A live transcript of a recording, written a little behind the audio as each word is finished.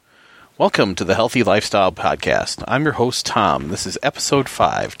Welcome to the Healthy Lifestyle Podcast. I'm your host, Tom. This is episode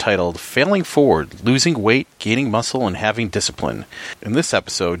 5, titled Failing Forward, Losing Weight, Gaining Muscle, and Having Discipline. In this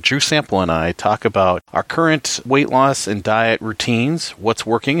episode, Drew Sample and I talk about our current weight loss and diet routines, what's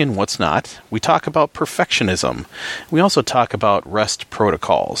working and what's not. We talk about perfectionism. We also talk about rest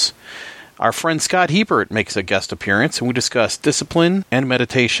protocols. Our friend Scott Hebert makes a guest appearance, and we discuss discipline and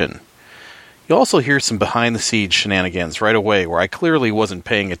meditation. You'll also hear some behind-the-scenes shenanigans right away where I clearly wasn't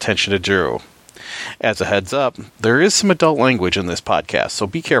paying attention to Drew. As a heads up, there is some adult language in this podcast, so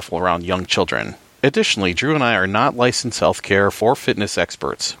be careful around young children. Additionally, Drew and I are not licensed healthcare or fitness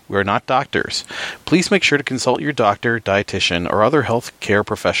experts. We are not doctors. Please make sure to consult your doctor, dietitian, or other health care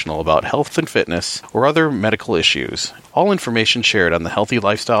professional about health and fitness or other medical issues. All information shared on the Healthy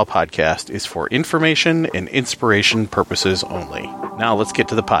Lifestyle Podcast is for information and inspiration purposes only. Now let's get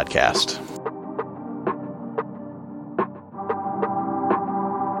to the podcast.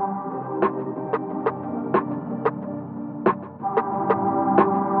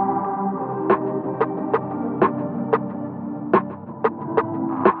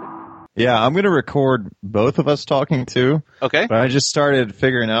 Yeah, I'm going to record both of us talking too. Okay. But I just started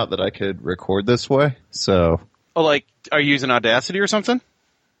figuring out that I could record this way, so... Oh, like, are you using Audacity or something?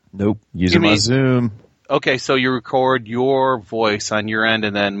 Nope, using my Zoom. Okay, so you record your voice on your end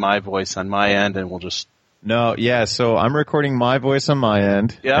and then my voice on my end, and we'll just... No, yeah, so I'm recording my voice on my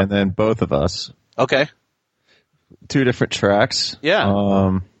end, and then both of us. Okay. 2 different tracks.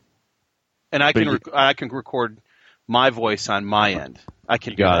 Yeah. And I can record my voice on my end. I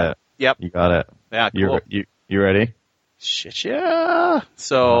can do that. Got it. Yep. You got it. Yeah, cool. You ready? Shit, yeah.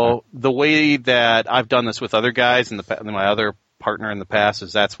 So the way that I've done this with other guys and my other partner in the past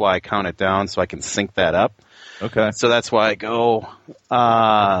is that's why I count it down so I can sync that up. Okay. So that's why I go.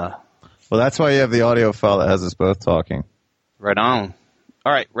 Well, that's why you have the audio file that has us both talking. Right on.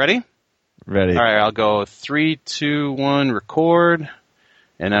 All right, ready? Ready. All right, I'll go 3, 2, 1, record,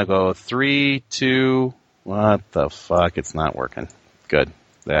 and I'll go 3, 2. What the fuck? It's not working. Good.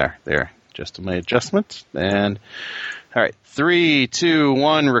 There. Just my adjustment. And, all right, 3, 2,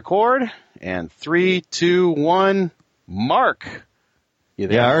 1, record. And 3, 2, 1, mark.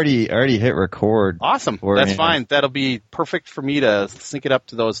 Yeah, I already hit record. Awesome. That's fine. That'll be perfect for me to sync it up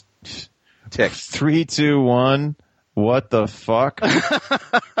to those ticks. 3, 2, 1, what the fuck?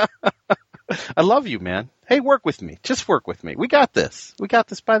 I love you, man. Hey, work with me. Just work with me. We got this. We got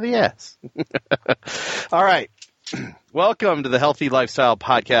this by the ass. All right. Welcome to the Healthy Lifestyle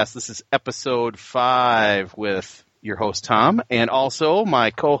Podcast. This is episode 5 with your host, Tom, and also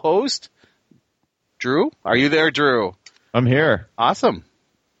my co-host, Drew. Are you there, Drew? I'm here. Awesome.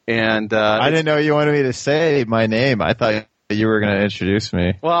 And I didn't know you wanted me to say my name. I thought you were going to introduce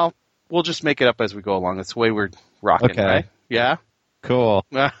me. Well, we'll just make it up as we go along. That's the way we're rocking, right? Yeah? Cool.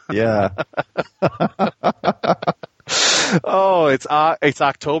 Yeah. Oh, it's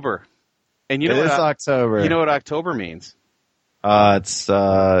October. And you know it's October. You know what October means?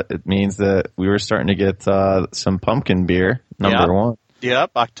 It means that we were starting to get some pumpkin beer. Number 1.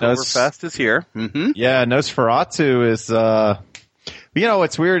 Yep, Oktoberfest is here. Mm-hmm. Yeah, Nosferatu is. You know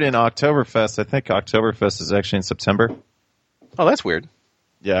what's weird in Oktoberfest? I think Oktoberfest is actually in September. Oh, that's weird.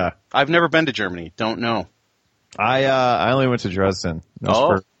 Yeah, I've never been to Germany. Don't know. I only went to Dresden.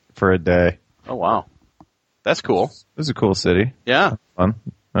 For a day. Oh wow, that's cool. It was a cool city. Yeah, fun.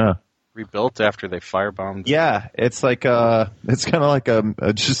 Yeah. Rebuilt after they firebombed. Yeah, it's like it's kind of like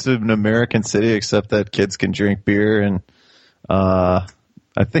just an American city, except that kids can drink beer, and I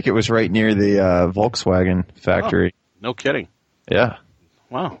think it was right near the Volkswagen factory. Oh, no kidding. Yeah.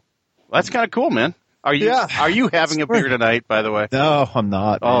 Wow, that's kind of cool, man. Are you having a beer tonight? By the way. No, I'm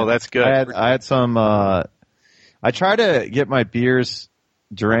not. Man. Oh, that's good. I had some. I try to get my beers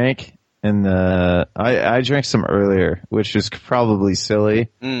drank, and I drank some earlier, which is probably silly.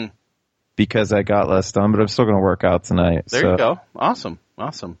 Because I got less done, but I'm still going to work out tonight. There you go. Awesome.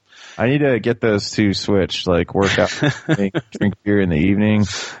 I need to get those 2 switched, like work out, drink beer in the evening.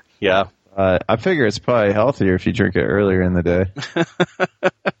 Yeah. I figure it's probably healthier if you drink it earlier in the day.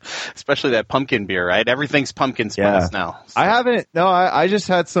 Especially that pumpkin beer, right? Everything's pumpkin spice now. So. I just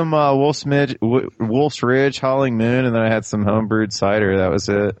had some Wolf's Ridge Howling Moon, and then I had some homebrewed cider. That was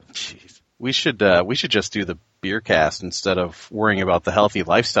it. Jeez. We should just do the beer cast instead of worrying about the Healthy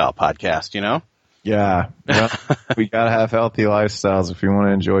Lifestyle Podcast, you know? Yeah. Well, we got to have healthy lifestyles if you want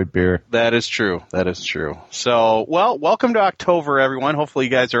to enjoy beer. That is true. So, welcome to October, everyone. Hopefully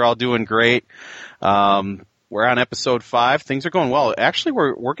you guys are all doing great. We're on episode 5. Things are going well. Actually,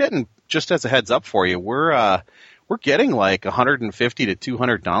 we're getting, just as a heads up for you, we're getting like 150 to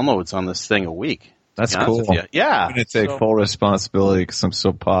 200 downloads on this thing a week. That's to be honest cool. with you. Yeah. I'm going to take full responsibility because I'm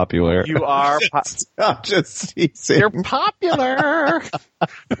so popular. You are. I'm just teasing. You're popular.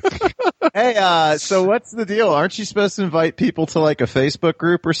 Hey, so what's the deal? Aren't you supposed to invite people to like a Facebook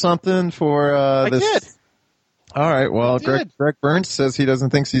group or something for this? I did. All right. Well, Greg Burns says he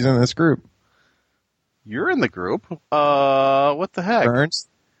doesn't think he's in this group. You're in the group. What the heck?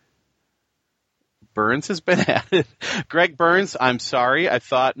 Burns has been added. Greg Burns, I'm sorry. I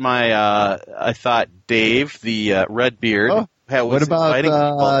thought Dave, the red beard, was what about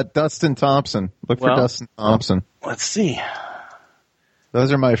people. Dustin Thompson? Look for Dustin Thompson. Let's see.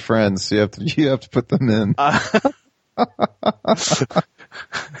 Those are my friends. So you have to put them in.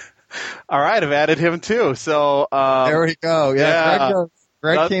 All right, I've added him too. So there we go. Yeah.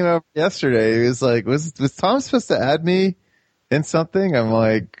 Greg came over yesterday. He was like, "Was Tom supposed to add me in something?" I'm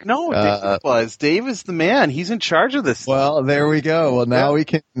like, "No, Dave was. Dave is the man. He's in charge of this." Well, there we go. Well, now we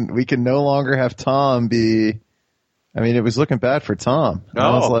can no longer have Tom be. I mean, it was looking bad for Tom. And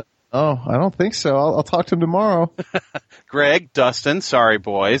I was like, "Oh, I don't think so. I'll talk to him tomorrow." Greg, Dustin, sorry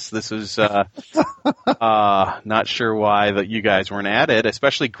boys. This is not sure why that you guys weren't added,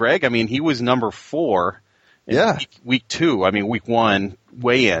 especially Greg. I mean, he was number 4. Week 2. I mean, week 1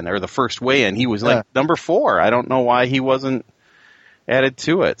 weigh-in, or the first weigh-in, he was like number 4. I don't know why he wasn't added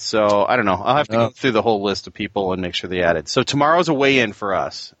to it. So I don't know. I'll have to go through the whole list of people and make sure they added. So tomorrow's a weigh-in for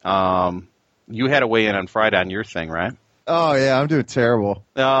us. You had a weigh-in on Friday on your thing, right? Oh yeah, I'm doing terrible.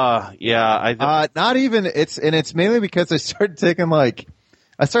 Yeah. Not even. It's mainly because I started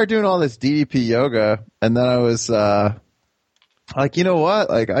doing all this DDP yoga, and then I was like, you know what?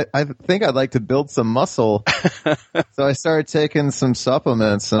 Like, I think I'd like to build some muscle. So I started taking some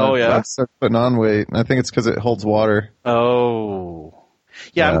supplements, and I started putting on weight. And I think it's because it holds water. Oh.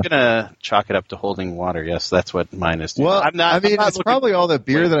 Yeah, I'm gonna chalk it up to holding water. Yes, that's what mine is. Well, it's probably all the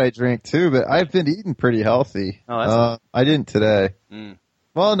beer that I drink too, but I've been eating pretty healthy. I didn't today.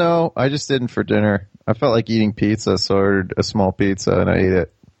 Well, no, I just didn't for dinner. I felt like eating pizza, so I ordered a small pizza and I ate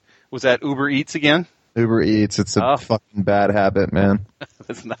it. Was that Uber Eats again? Uber Eats. It's a fucking bad habit, man.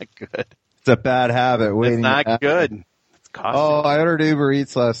 That's not good. It's a bad habit. It's not good. It's costly. Oh, I ordered Uber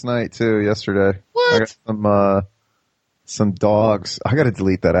Eats last night too, yesterday. What? I got some dogs. I got to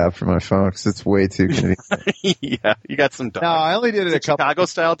delete that app from my phone because it's way too convenient. Yeah, you got some dogs. No, I only did it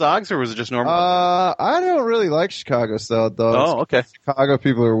Chicago-style dogs, or was it just normal? I don't really like Chicago-style dogs. Oh, okay. Chicago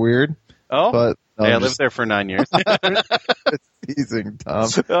people are weird. Oh, but I lived there for 9 years. It's teasing, Tom.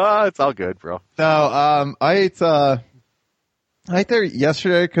 It's all good, bro. No, I ate there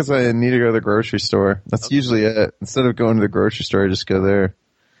yesterday because I need to go to the grocery store. That's usually it. Instead of going to the grocery store, I just go there.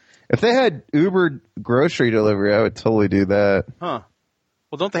 If they had Uber grocery delivery, I would totally do that. Huh.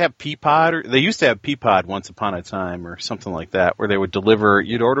 Well, don't they have Peapod? They used to have Peapod once upon a time or something like that, where they would deliver,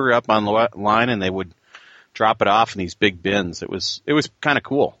 you'd order it up online and they would drop it off in these big bins. It was kind of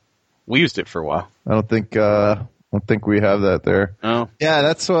cool. We used it for a while. I don't think we have that there. Oh. Yeah,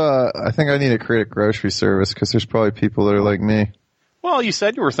 that's I think I need to create a grocery service because there's probably people that are like me. Well, you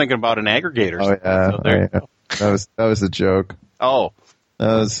said you were thinking about an aggregator. Oh yeah, so there you go. That was a joke. Oh.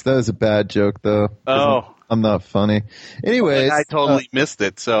 That was a bad joke, though. Oh. I'm not funny. Anyways. I totally missed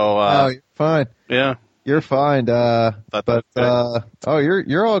it, so. You're fine. Yeah. You're fine. You're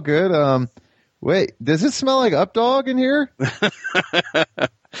all good. Wait, does it smell like Updog in here?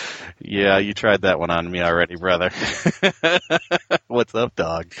 Yeah, you tried that one on me already, brother. What's up,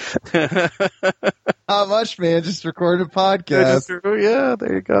 dog? Not much, man. Just recorded a podcast. Yeah,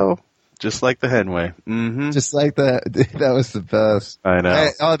 there you go. Just like the Henway. Mm-hmm. Just like that. That was the best. I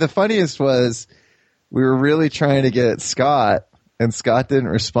know. The funniest was we were really trying to get Scott, and Scott didn't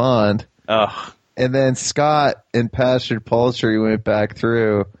respond. Oh. And then Scott and Pastured Poultry went back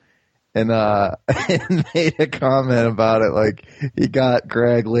through and and made a comment about it. Like, he got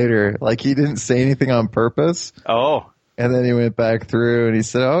Greg later. Like, he didn't say anything on purpose. Oh. And then he went back through and he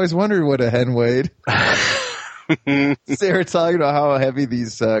said, I always wondered what a hen weighed. They were talking about how heavy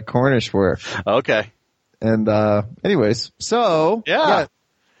these Cornish were. Okay. And anyways, so yeah.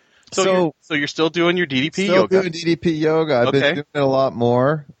 So you're still doing your DDP yoga? Still doing DDP yoga. I've been doing it a lot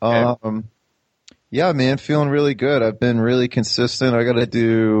more. Okay. Yeah, man, feeling really good. I've been really consistent. I got to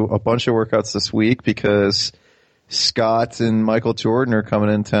do a bunch of workouts this week because Scott and Michael Jordan are coming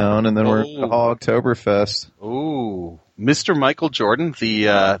in town, and then we're at the Oktoberfest. Ooh. Mr. Michael Jordan,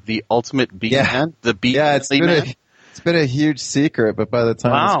 the ultimate beat man, the beat it's been a huge secret, but by the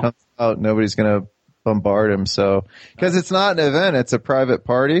time this comes out, nobody's going to bombard him. So, because it's not an event, it's a private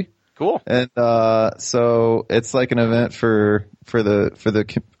party. Cool. And so it's like an event for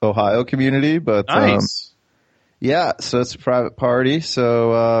the Ohio community, but nice. Yeah, so it's a private party.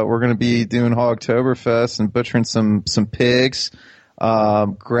 So we're going to be doing Hogtoberfest and butchering some pigs.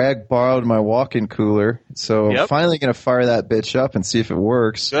 Greg borrowed my walk-in cooler, so I'm finally going to fire that bitch up and see if it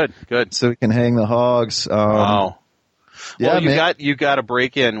works. Good. So we can hang the hogs. Wow. Yeah, well, you got to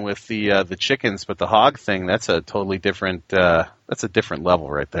break in with the chickens, but the hog thing, that's a totally different that's a different level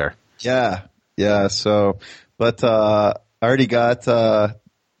right there. Yeah. So, but I already got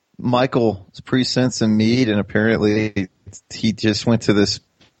Michael's pre-sent some mead, and apparently he just went to this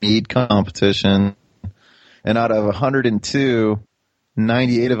mead competition, and out of 102,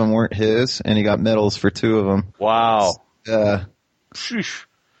 98 of them weren't his, and he got medals for 2 of them. Wow. Sheesh.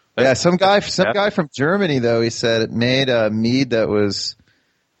 Yeah, some guy from Germany, though, he said it made a mead that was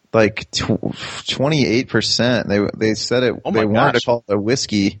like 28%. They said it. They wanted to call it a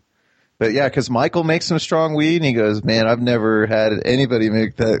whiskey, but yeah, because Michael makes some strong weed, and he goes, "Man, I've never had anybody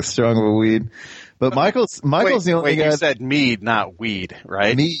make that strong of a weed." But Michael's the only guy. You said mead, not weed,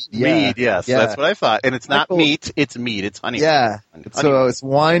 right? Mead, yeah. Mead, yes, yeah. That's what I thought. And it's not meat; it's mead. It's honey. Yeah, so it's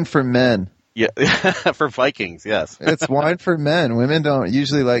wine for men. Yeah, for Vikings, yes. It's wine for men. Women don't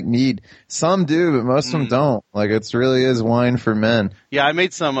usually like mead. Some do, but most of them don't. Like, it really is wine for men. Yeah, I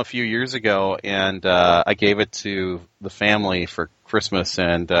made some a few years ago, and I gave it to the family for Christmas,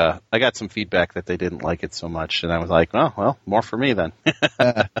 and I got some feedback that they didn't like it so much, and I was like, oh, well, more for me then.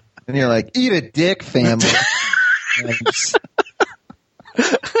 And you're like, eat a dick, family.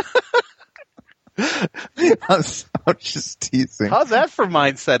 I'm just teasing. How's that for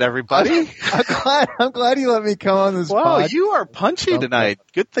mindset, everybody? I'm glad you let me come on this Wow, podcast. you are punchy tonight.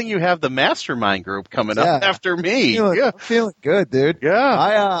 Good thing you have the mastermind group coming up after me. I'm feeling good, dude.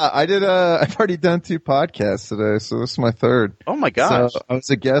 Yeah. I've already done 2 podcasts today, so this is my 3rd. Oh my gosh. So I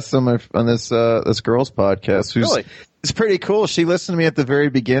was a guest on this girl's podcast who's it's pretty cool. She listened to me at the very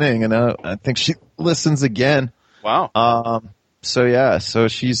beginning, and I think she listens again. Wow. So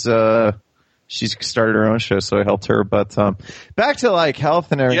she's started her own show, so I helped her. But back to like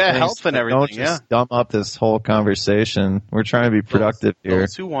health and everything. Yeah, health and everything. Don't just dumb up this whole conversation. We're trying to be productive here.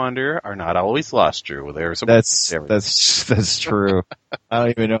 Those who wander are not always lost, Drew. That's true. I don't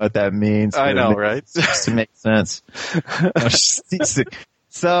even know what that means. I know, right? Just to make sense.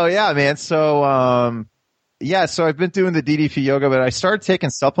 So yeah, man. So so I've been doing the DDP yoga, but I started taking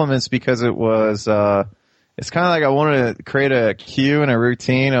supplements because it was. It's kind of like I wanted to create a cue and a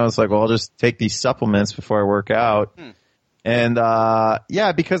routine. I was like, well, I'll just take these supplements before I work out. And,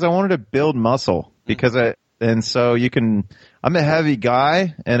 because I wanted to build muscle so I'm a heavy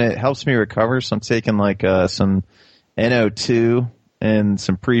guy and it helps me recover. So I'm taking like, some NO2 and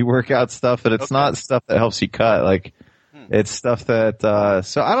some pre-workout stuff, but it's not stuff that helps you cut. Like it's stuff that,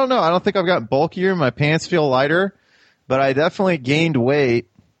 so I don't know. I don't think I've gotten bulkier. My pants feel lighter, but I definitely gained weight.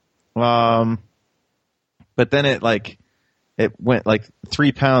 But then it went like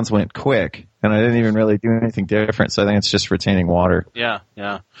 3 pounds went quick, and I didn't even really do anything different. So I think it's just retaining water. Yeah.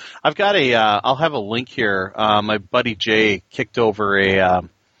 I've got I'll have a link here. My buddy Jay kicked over a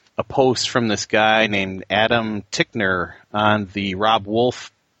post from this guy named Adam Tickner on the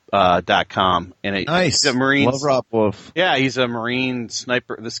RobWolf.com. And nice. He's a Marine. Love Rob Wolf. Yeah, he's a Marine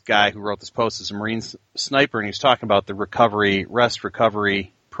sniper. This guy who wrote this post is a Marine sniper, and he's talking about the rest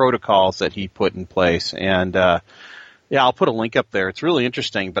recovery protocols that he put in place. And, I'll put a link up there. It's really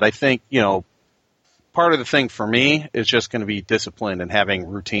interesting, but I think, part of the thing for me is just going to be discipline and having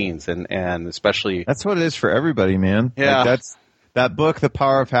routines and especially. That's what it is for everybody, man. Yeah. Like that's that book, The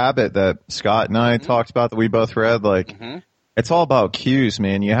Power of Habit, that Scott and I talked about, that we both read. Like it's all about cues,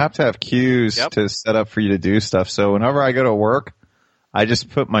 man. You have to have cues to set up for you to do stuff. So whenever I go to work, I just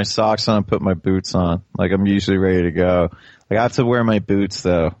put my socks on and put my boots on. Like I'm usually ready to go. Like I have to wear my boots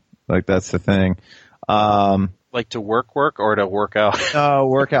though. Like that's the thing. Like to work or to work out? No,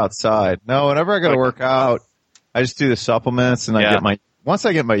 work outside. No, whenever I go to work out, I just do the supplements and once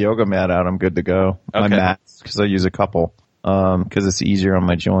I get my yoga mat out, I'm good to go. My mats, because I use a couple, because it's easier on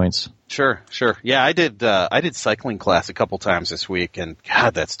my joints. Sure. Yeah, I did cycling class a couple times this week, and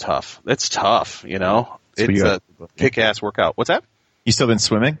God, that's tough. It's tough, It's a kick-ass workout. What's that? You still been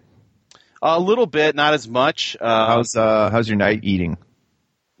swimming? A little bit, not as much. How's your night eating?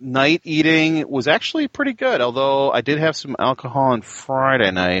 Night eating was actually pretty good, although I did have some alcohol on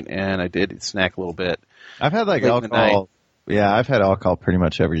Friday night, and I did snack a little bit. I've had alcohol. Yeah, I've had alcohol pretty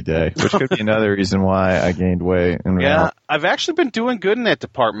much every day, which could be another reason why I gained weight. I've actually been doing good in that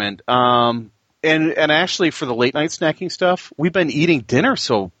department. And actually for the late night snacking stuff, we've been eating dinner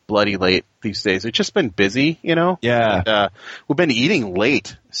so bloody late these days. It's just been busy, Yeah. And, we've been eating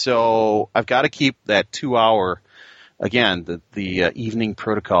late, so I've got to keep that 2 hour again, the evening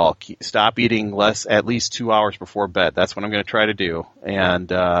protocol. Stop eating at least 2 hours before bed. That's what I'm going to try to do.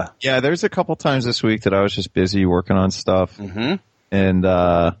 And yeah, there's a couple times this week that I was just busy working on stuff, and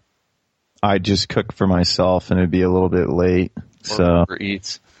I just cook for myself, and it'd be a little bit late. Or Uber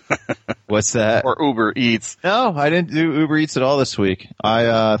Eats. What's that? Or Uber Eats. No, I didn't do Uber Eats at all this week.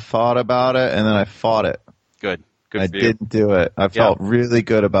 I thought about it, and then I fought it. Good. I didn't do it. I felt really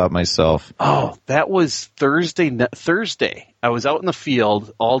good about myself. Oh, that was Thursday. I was out in the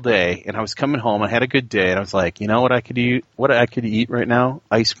field all day, and I was coming home. I had a good day, and I was like, you know what I could eat? What I could eat right now?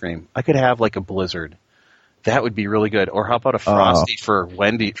 Ice cream. I could have like a Blizzard. That would be really good. Or how about a Frosty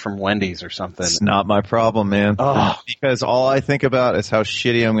from Wendy's or something? It's not my problem, man. Oh. Because all I think about is how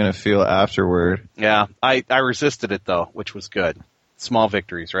shitty I'm going to feel afterward. Yeah, I resisted it, though, which was good. Small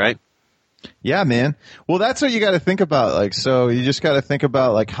victories, right? Yeah, man. Well, that's what you got to think about. Like, so you just got to think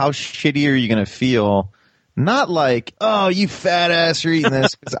about, like, how shitty are you going to feel? Not like, oh, you fat ass, you're eating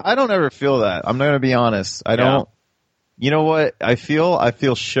this. Because I don't ever feel that. I'm going to be honest. I don't. You know what I feel? I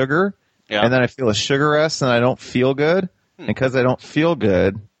feel sugar. Yeah. And then I feel a sugar rush, and I don't feel good. And because I don't feel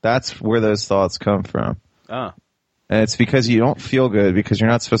good, that's where those thoughts come from. Ah. And it's because you don't feel good because you're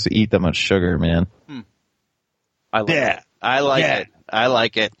not supposed to eat that much sugar, man. I like it. I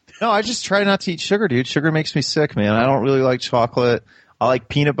like it. No, I just try not to eat sugar, dude. Sugar makes me sick, man. I don't really like chocolate. I like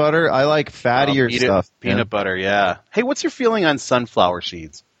peanut butter. I like fattier stuff. Peanut butter, yeah. Hey, what's your feeling on sunflower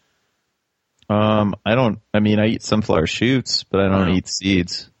seeds? I eat sunflower shoots, but I don't eat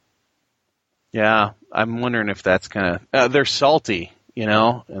seeds. Yeah, I'm wondering if that's kind of they're salty, you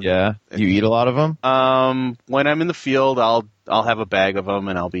know. Yeah, you eat a lot of them. When I'm in the field, I'll have a bag of them,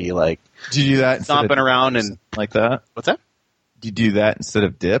 and I'll be like, do you do that stomping around and like that? What's that? Do you do that instead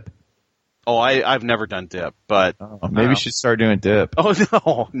of dip? Oh, I've never done dip, but maybe you should start doing dip.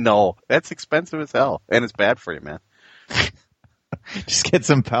 Oh no, that's expensive as hell, and it's bad for you, man. Just get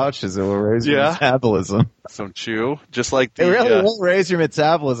some pouches. It will raise your metabolism. Some chew, just like it really won't raise your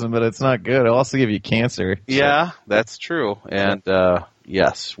metabolism, but it's not good. It'll also give you cancer. Yeah, that's true. And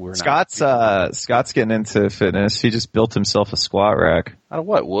yes, Scott's getting into fitness. He just built himself a squat rack. Out of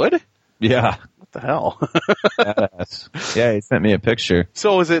what? Wood? Yeah. What the hell? Yeah, he sent me a picture.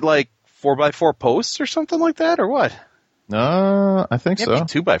 So is it like 4x4 posts or something like that, or what? No, I think so.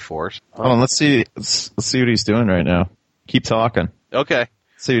 2x4s. Hold on, let's see what he's doing right now. Keep talking. Okay.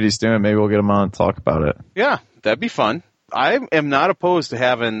 See what he's doing. Maybe we'll get him on and talk about it. Yeah, that'd be fun. I am not opposed to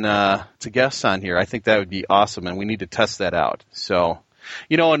having to guests on here. I think that would be awesome, and we need to test that out. So,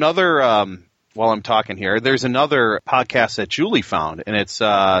 another while I'm talking here, there's another podcast that Julie found, and it's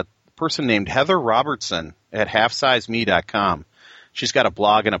a person named Heather Robertson at halfsizeme.com. She's got a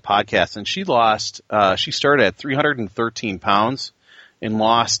blog and a podcast, and she started at 313 pounds and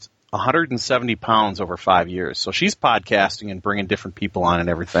lost 170 pounds over 5 years. So she's podcasting and bringing different people on and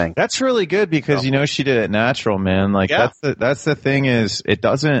everything. That's really good because, she did it natural, man. Like, that's the thing is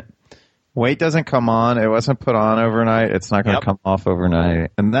weight doesn't come on. It wasn't put on overnight. It's not going to come off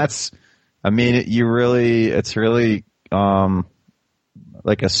overnight. And it's really,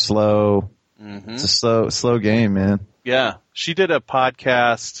 like a slow, it's a slow game, man. Yeah. She did a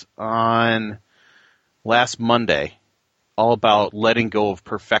podcast on last Monday all about letting go of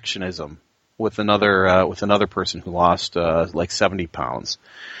perfectionism with another person who lost like 70 pounds.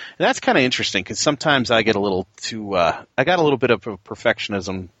 And that's kind of interesting because sometimes I get a little too I got a little bit of a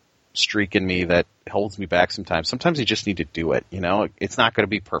perfectionism streak in me that holds me back sometimes. Sometimes you just need to do it, It's not going to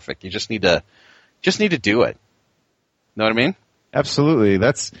be perfect. You just need to do it. Know what I mean? Absolutely.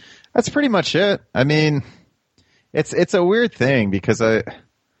 That's pretty much it. I mean, it's a weird thing because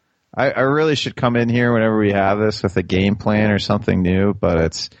I really should come in here whenever we have this with a game plan or something new, but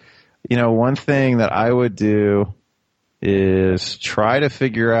it's, one thing that I would do is try to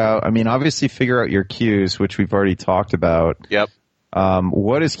figure out, obviously figure out your cues, which we've already talked about. Yep.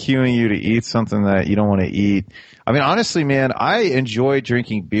 What is cueing you to eat something that you don't want to eat? Honestly, man, I enjoy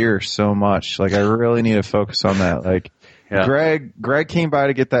drinking beer so much. Like, I really need to focus on that. Like, Greg came by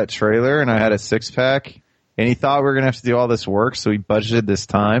to get that trailer and I had a 6-pack and he thought we were going to have to do all this work. So he budgeted this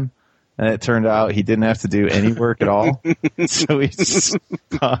time. And it turned out he didn't have to do any work at all. So he just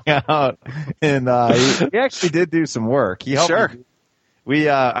hung out. And he actually did do some work. He helped me.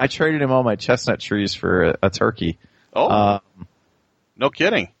 I traded him all my chestnut trees for a turkey. Oh. No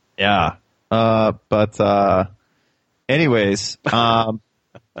kidding. Yeah. Anyways. I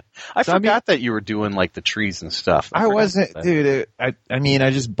forgot that you were doing like the trees and stuff. I wasn't, dude. I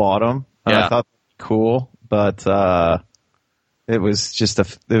just bought them. I thought they were cool. But it was a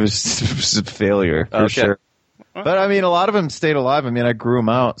failure for sure. But a lot of them stayed alive. I grew them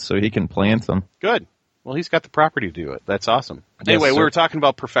out so he can plant them. Good. Well, he's got the property to do it. That's awesome. Yes, Anyway, we sir. were talking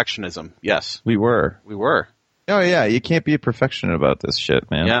about perfectionism. Yes, We were. we were. Oh yeah, you can't be a perfectionist about this shit,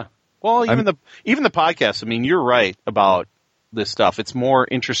 man. Yeah. Well, even the podcast. I mean, you're right about this stuff. It's more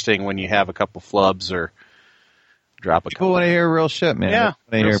interesting when you have a couple flubs or drop a People couple. want to hear real shit, man. Yeah, They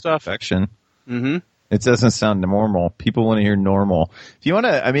want to real hear stuff. perfection. Mm-hmm. It doesn't sound normal. People want to hear normal. If you want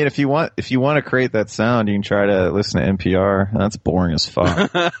to, I mean, if you want to create that sound, you can try to listen to NPR. That's boring as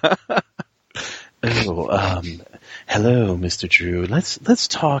fuck. Hello, Mr. Drew. Let's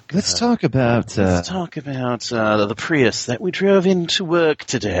talk. Let's talk about. The Prius that we drove into work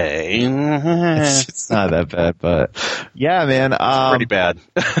today. It's not that bad, but yeah, man. Pretty bad.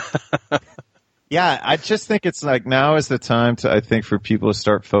 Yeah, I just think it's like now is the time to, I think, for people to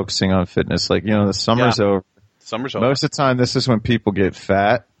start focusing on fitness. Like, the summer's over. Summer's over. Most of the time, this is when people get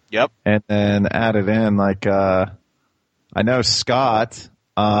fat. Yep. And then add it in, like, I know Scott,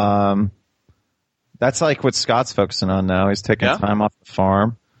 that's like what Scott's focusing on now. He's taking time off the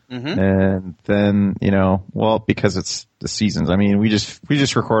farm. Mm-hmm. And then, because it's the seasons. I mean, we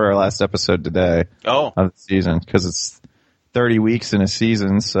just recorded our last episode today of the season because it's 30 weeks in a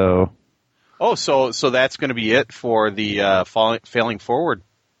season, so. Oh, so that's going to be it for the Failing Forward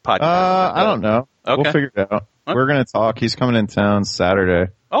podcast? I don't know. Okay. We'll figure it out. Okay. We're going to talk. He's coming in town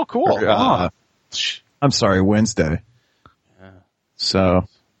Saturday. Oh, cool. I'm sorry, Wednesday. So,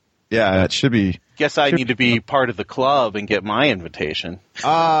 yeah, it should be. Guess I need to be part of the club and get my invitation.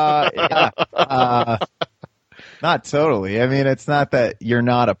 Yeah. Not totally. I mean, it's not that you're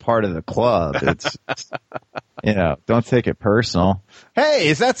not a part of the club. It's, don't take it personal. Hey,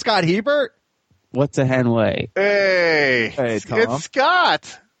 is that Scott Hebert? What's a hen weigh? Hey, Tom. it's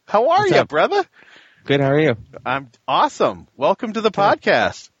Scott. How are What's you, up? brother? Good, how are you? I'm awesome. Welcome to the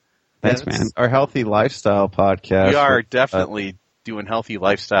podcast. Thanks, It's man. Our healthy lifestyle podcast. We are definitely doing healthy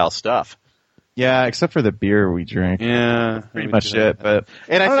lifestyle stuff. Yeah, except for the beer we drink. Yeah, Pretty much it. But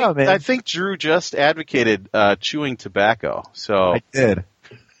And I don't know, man. I think Drew just advocated chewing tobacco. So I did.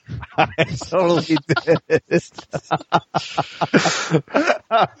 I totally did.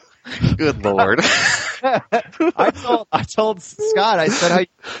 good Lord. I told Scott, I said how you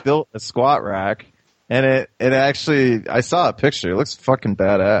built a squat rack, and it actually, I saw a picture. It looks fucking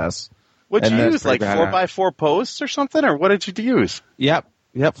badass. What'd And you that's use? Like pretty 4x4 posts or something? Or what did you use? Yep,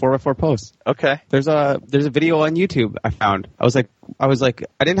 4x4 posts. Okay. There's a video on YouTube I found. I was like, I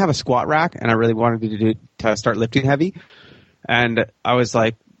didn't have a squat rack, and I really wanted to start lifting heavy, and I was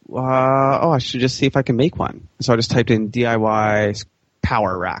like, I should just see if I can make one. So I just typed in DIY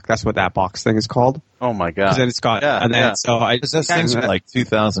power rack. That's what that box thing is called. Oh my God. Then it's got, Yeah, and then yeah. so I Because those things are like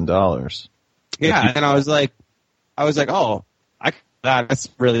 $2,000. yeah, and I was like, oh, that's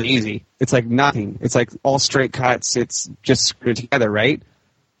really easy. It's like nothing. It's like all straight cuts. It's just screwed together, right?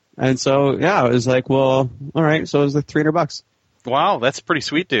 And so, yeah, I was like, well, all right. So it was like $300. Wow, that's pretty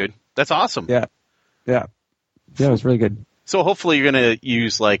sweet, dude. That's awesome. Yeah. It was really good. So hopefully you're going to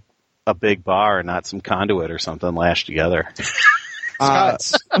use like a big bar and not some conduit or something lashed together.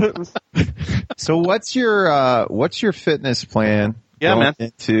 So what's your fitness plan? Yeah, going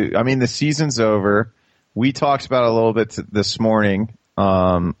man. I mean, the season's over. We talked about it a little bit this morning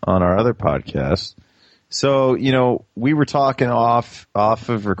on our other podcast. So, we were talking off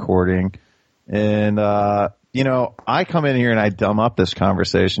of recording, and I come in here and I dumb up this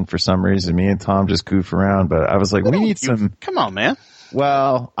conversation for some reason. Me and Tom just goof around, but I was like, we need some. Come on, man.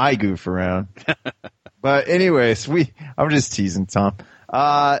 Well, I goof around. But anyways, I'm just teasing Tom.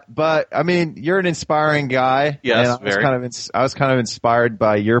 But I mean, you're an inspiring guy. Yes, and very. I was kind of inspired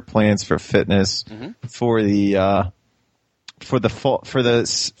by your plans for fitness for the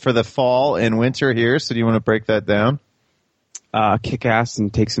fall and winter here. So do you want to break that down? Kick ass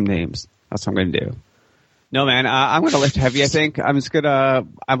and take some names. That's what I'm going to do. No, man, I'm going to lift heavy, I think. I want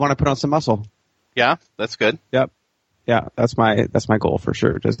to put on some muscle. Yeah, that's good. Yep. Yeah, that's my goal for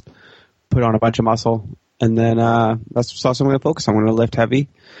sure. Just put on a bunch of muscle, and then that's what I'm going to focus on. I'm going to lift heavy,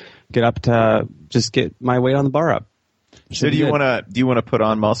 get up to just get my weight on the bar up. So do you want to put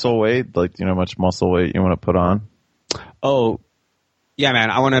on muscle weight? Like, do you know how much muscle weight you want to put on? Oh, yeah,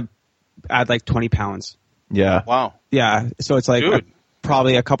 man. I want to add like 20 pounds. Yeah. Wow. Yeah. So it's like Dude.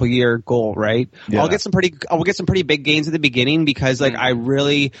 probably a couple year goal, right? Yeah. I'll get some pretty big gains at the beginning because like I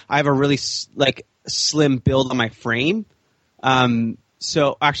have a really like slim build on my frame.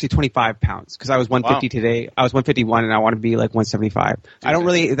 So actually 25 pounds because I was 150 today. I was 151 and I want to be like 175. I don't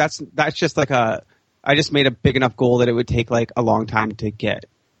really, that's just like I just made a big enough goal that it would take like a long time to get.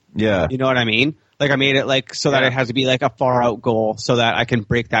 Yeah. You know what I mean? Like I made it like so that it has to be like a far out goal so that I can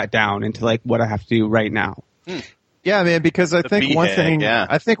break that down into like what I have to do right now. Yeah, man, because I think one thing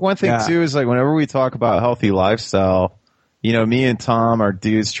too is like whenever we talk about healthy lifestyle, you know, me and Tom are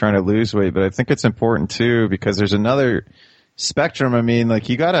dudes trying to lose weight, but I think it's important too because there's another spectrum. I mean, like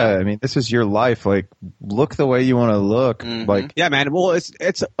this is your life. Like, look the way you want to look. Like, yeah, man. Well,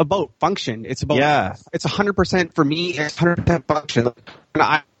 it's about function. It's about It's 100% for me. It's 100% function.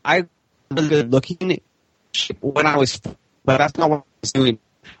 And I really good looking when I was, but that's not what I was doing.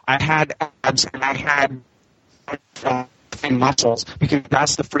 I had abs and I had muscles because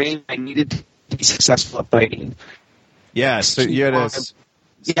that's the frame I needed to be successful at fighting. Yeah, so you had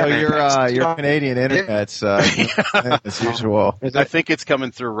your Canadian internet's as usual. I think it's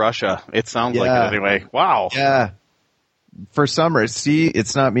coming through Russia. It sounds like it anyway. Wow. Yeah. For summer, see,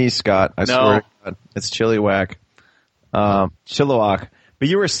 it's not me, Scott. I swear to God. It's Chilliwack. Chilliwack. But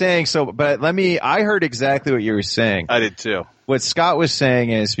you were saying I heard exactly what you were saying. I did too. What Scott was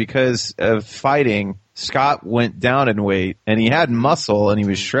saying is because of fighting, Scott went down in weight and he had muscle and he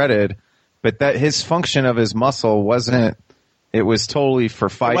was shredded, but that his function of his muscle wasn't, it was totally for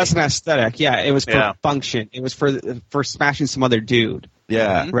fighting. It wasn't aesthetic. Yeah, it was for function. It was for smashing some other dude.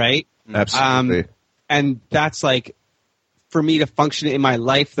 Yeah. Right? Absolutely. And that's like, for me to function in my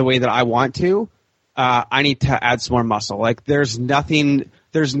life the way that I want to, I need to add some more muscle. Like if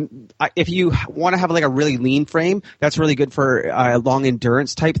you want to have like a really lean frame, that's really good for long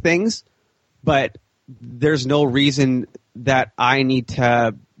endurance type things. But there's no reason that I need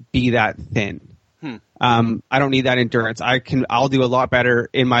to be that thin. I don't need that endurance. I'll do a lot better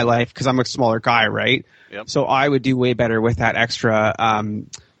in my life because I'm a smaller guy, right? Yep. So I would do way better with that extra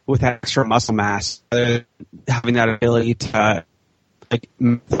muscle mass, having that ability to like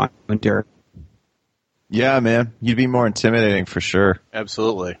endure. Yeah, man, you'd be more intimidating for sure.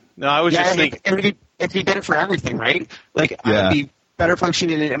 Absolutely. No, I was just thinking if you did it for everything, right? Like I would be better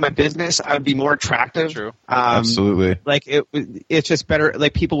functioning in my business. I would be more attractive. True. Absolutely. Like it's just better.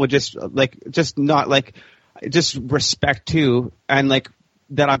 Like people would just respect too, and like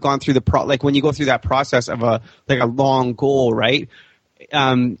that I've gone through like when you go through that process of a long goal, right?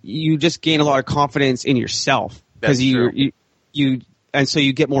 You just gain a lot of confidence in yourself because you and so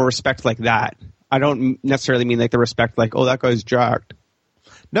you get more respect like that. I don't necessarily mean like the respect like, oh, that guy's jacked.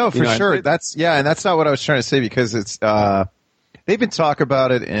 No, for sure. And that's not what I was trying to say because it's they've been talking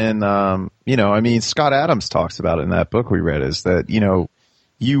about it in Scott Adams talks about it in that book we read is that,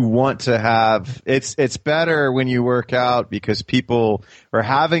 you want to have it's better when you work out because people are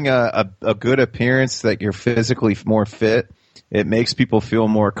having a good appearance that you're physically more fit. It makes people feel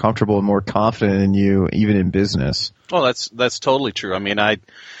more comfortable and more confident in you, even in business. Well, that's totally true. I mean, I've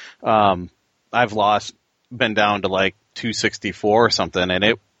been down to like 264 or something, and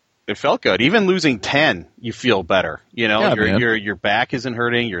it felt good. Even losing 10, you feel better. Your back isn't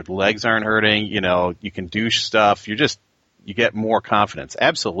hurting, your legs aren't hurting. You can do stuff. You get more confidence.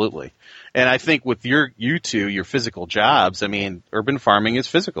 Absolutely. And I think with you two, your physical jobs, I mean, urban farming is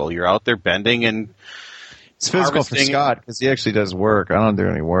physical. You're out there bending and it's physical for Scott because he actually does work. I don't do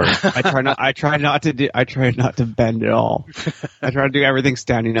any work. I try not to bend at all. I try to do everything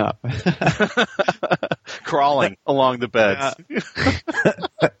standing up. Crawling along the beds.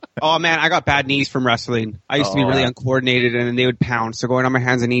 Oh man, I got bad knees from wrestling. I used to be really uncoordinated and they would pound. So going on my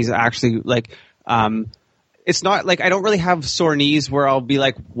hands and knees actually like, it's not like I don't really have sore knees where I'll be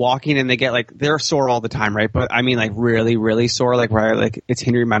like walking and they get like they're sore all the time, right? But I mean like really, really sore, like where it's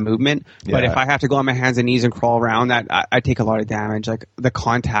hindering my movement. Yeah. But if I have to go on my hands and knees and crawl around, that I take a lot of damage. Like the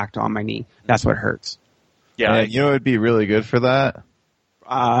contact on my knee, that's what hurts. Yeah, you know what would be really good for that?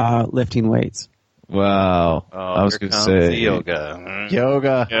 Lifting weights. Wow, I was going to say yoga. I know you're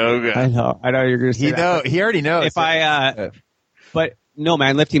going to say that. He already knows. But. No,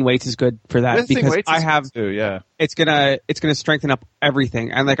 man, lifting weights is good for that because it's gonna strengthen up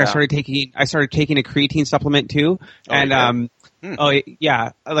everything. And like I started taking a creatine supplement too.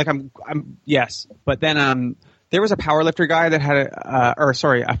 Yes. But then there was a powerlifter guy that had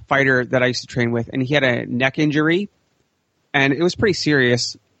a fighter that I used to train with, and he had a neck injury, and it was pretty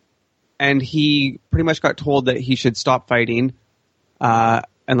serious. And he pretty much got told that he should stop fighting,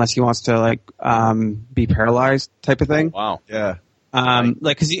 unless he wants to be paralyzed type of thing. Wow. Yeah.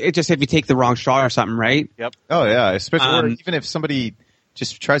 Cause it just, if you take the wrong shot or something, right? Yep. Oh yeah. Especially even if somebody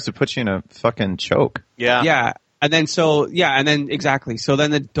just tries to put you in a fucking choke. Yeah. Yeah. And then exactly. So then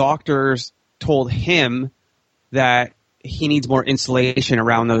the doctors told him that he needs more insulation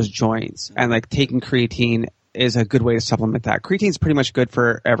around those joints and like taking creatine is a good way to supplement that. Creatine's pretty much good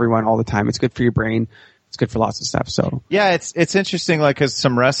for everyone all the time. It's good for your brain. It's good for lots of stuff. So yeah, it's interesting. Like, cause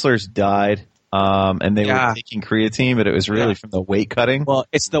some wrestlers died and they were taking creatine, but it was really from the weight cutting. Well,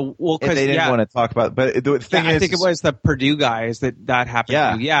 it's because they didn't want to talk about. But the thing is, I think it was the Purdue guys that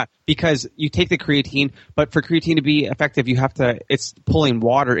happened to. Yeah, because you take the creatine, but for creatine to be effective, it's pulling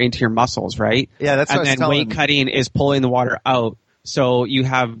water into your muscles, right? Yeah, that's what and then weight cutting is pulling the water out. So you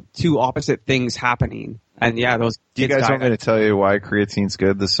have two opposite things happening. And those. Do you guys want me to tell you why creatine's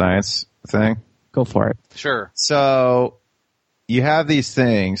good? The science thing. Go for it. Sure. So you have these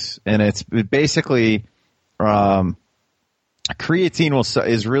things, and it's basically creatine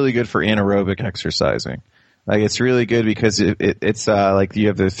is really good for anaerobic exercising. Like it's really good because it's like you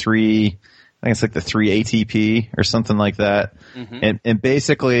have the 3 ATP or something like that. Mm-hmm. And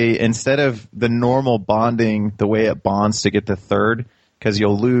basically instead of the normal bonding, the way it bonds to get the third, because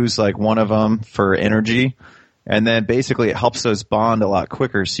you'll lose like one of them for energy, and then basically it helps those bond a lot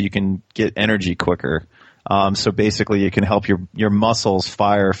quicker so you can get energy quicker. So basically it can help your muscles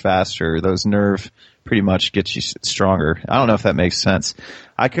fire faster. Those nerve pretty much get you stronger. I don't know if that makes sense.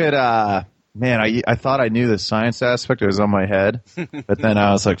 I could, I thought I knew the science aspect. It was on my head, but then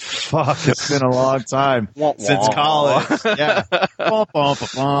I was like, fuck, it's been a long time since college. Yeah.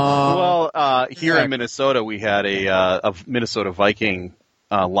 Well, here in Minnesota, we had a Minnesota Viking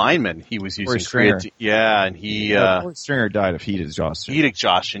lineman. He was using creatine. Yeah, and Corey Stringer died of heat exhaustion. Heat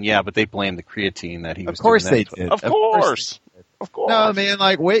exhaustion, yeah, but they blamed the creatine that he was. Of course doing they did. Of course. No, man,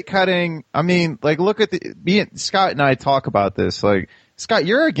 like weight cutting. I mean, like look at Scott and I talk about this. Like Scott,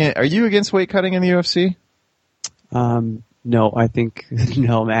 are you against weight cutting in the UFC? No, I think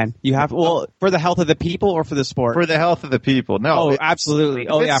no, man. You have for the health of the people or for the sport? For the health of the people. No. Oh, absolutely.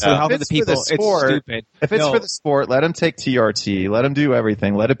 Oh, yeah, for the health of the people. It's stupid. If it's for the sport, let them take TRT. Let them do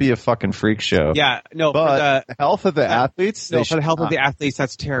everything. Let it be a fucking freak show. Yeah, no. But for the health of the athletes, for the health of the athletes,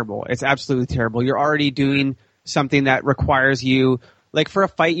 that's terrible. It's absolutely terrible. You're already doing something that requires you. Like for a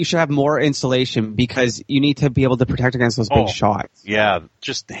fight, you should have more insulation because you need to be able to protect against those big shots. Yeah,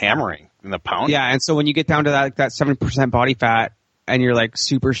 just hammering in the pound. Yeah, and so when you get down to that 7% body fat and you're like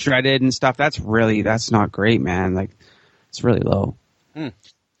super shredded and stuff, that's not great, man. Like it's really low.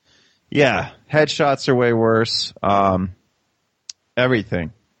 Yeah, headshots are way worse.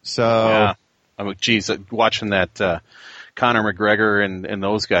 Everything. So yeah. I mean, geez, watching that Conor McGregor and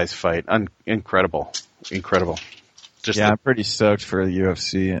those guys fight, incredible. I'm pretty stoked for the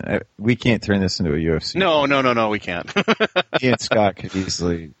UFC. We can't turn this into a UFC. No, we can't. Me and Scott could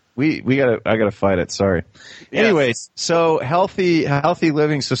easily. I gotta fight it. Sorry. Yes. Anyways, so healthy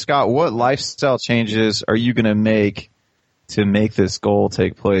living. So Scott, what lifestyle changes are you gonna make to make this goal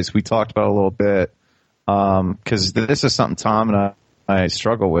take place? We talked about it a little bit, cause this is something Tom and I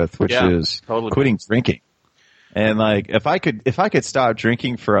struggle with, which is quitting drinking. And like, if I could stop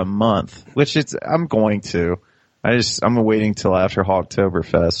drinking for a month, I'm going to. I'm waiting till after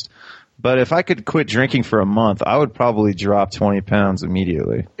Hogtoberfest. But if I could quit drinking for a month, I would probably drop 20 pounds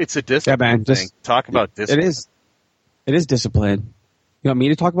immediately. It's a discipline thing. Talk about discipline. It is discipline. You want me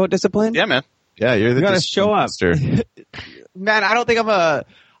to talk about discipline? Yeah, man. Yeah, you're the you gotta show up. Man, I don't think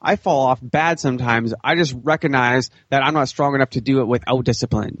I fall off bad sometimes. I just recognize that I'm not strong enough to do it without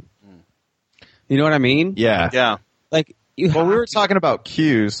discipline. You know what I mean? Yeah. Yeah. Like, we were talking about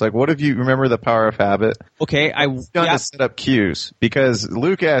cues. Like, what if you remember the power of habit? Okay, I've done to set up cues because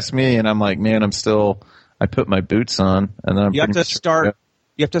Luke asked me, and I'm like, man, I put my boots on, and then you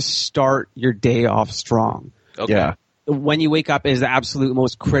have to start your day off strong. Okay. Yeah. When you wake up is the absolute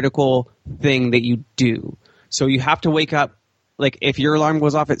most critical thing that you do. So you have to wake up. Like, if your alarm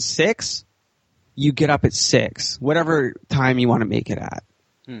goes off at 6, you get up at 6, whatever time you want to make it at.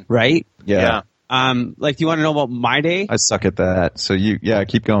 Right? Yeah. Like, do you want to know about my day? I suck at that. So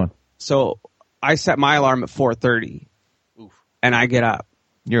keep going. So I set my alarm at 4:30 and I get up.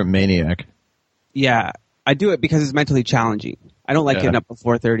 You're a maniac. Yeah. I do it because it's mentally challenging. I don't like getting up at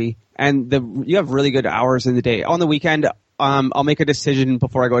 4:30 and you have really good hours in the day. On the weekend, I'll make a decision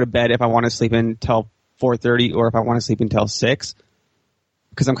before I go to bed if I want to sleep until 4:30 or if I want to sleep until 6.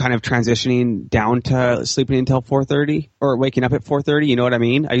 Because I'm kind of transitioning down to sleeping until 4:30 or waking up at 4:30. You know what I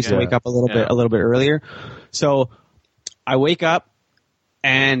mean? I used to wake up a little bit earlier. So I wake up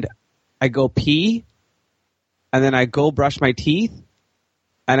and I go pee and then I go brush my teeth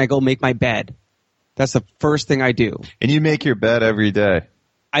and I go make my bed. That's the first thing I do. And you make your bed every day.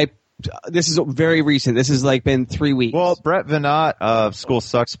 This is very recent. This has like been 3 weeks. Well, Brett Venat of School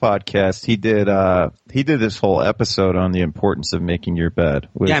Sucks podcast, he did this whole episode on the importance of making your bed.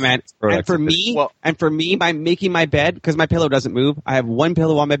 Yeah, man. And for me, by making my bed, because my pillow doesn't move, I have one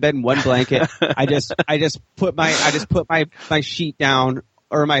pillow on my bed and one blanket. I just put my sheet down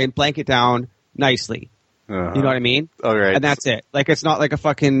or my blanket down nicely. You know what I mean? All right. And that's it. Like, it's not like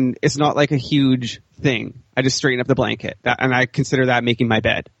a huge thing. I just straighten up the blanket. And I consider that making my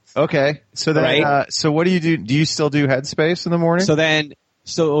bed. Okay. So then, Right? so what do you do? Do you still do Headspace in the morning? So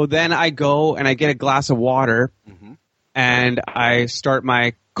then I go and I get a glass of water and I start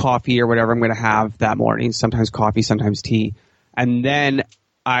my coffee or whatever I'm going to have that morning. Sometimes coffee, sometimes tea. And then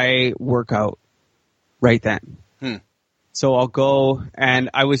I work out right then. So I'll go and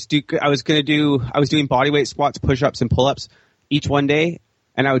I was doing bodyweight squats, push-ups, and pull-ups each one day,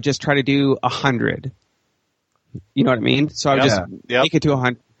 and I would just try to do 100. You know what I mean? So I would just make it to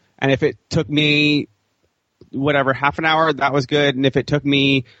 100. And if it took me half an hour, that was good. And if it took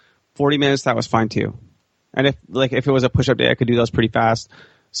me 40 minutes, that was fine too. And if it was a push-up day, I could do those pretty fast.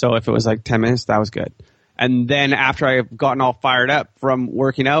 So if it was like 10 minutes, that was good. And then after I've gotten all fired up from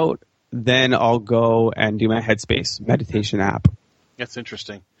working out, then I'll go and do my Headspace meditation app. That's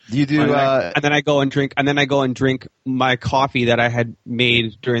interesting. Do you do? And then I go and drink my coffee that I had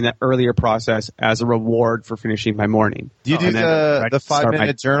made during the earlier process as a reward for finishing my morning. Do you do the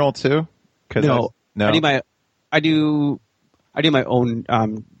 5-minute journal too? No. I do my own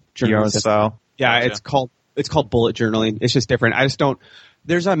journal. Your own style. Yeah, Gotcha. it's called bullet journaling. It's just different. I just don't.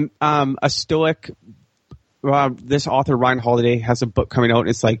 There's a Stoic. This author Ryan Holiday has a book coming out.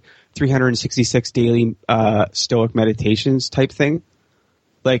 It's like 366 daily Stoic meditations type thing,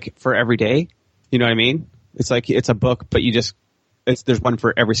 like for every day. You know what I mean? It's like it's a book, but there's one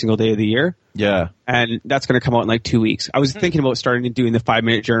for every single day of the year. Yeah, and that's going to come out in like 2 weeks. I was thinking about starting to doing the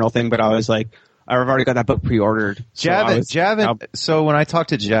 5-minute journal thing, but I was like, I've already got that book pre-ordered. Javin. So when I talked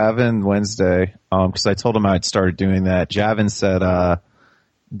to Javin Wednesday, because I told him I'd started doing that, Javin said,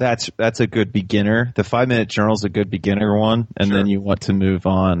 that's a good beginner. The 5-minute journal is a good beginner one, and then you want to move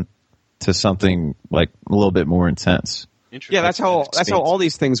on to something like a little bit more intense. Yeah, that's how all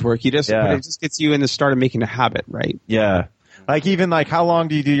these things work. But it just gets you in the start of making a habit, right? Yeah. Like even like how long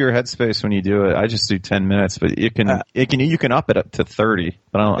do you do your Headspace when you do it? I just do 10 minutes, but you can up it up to 30.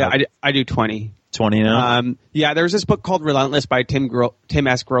 But I don't. Yeah, I do 20. 20 now. There was this book called Relentless by Tim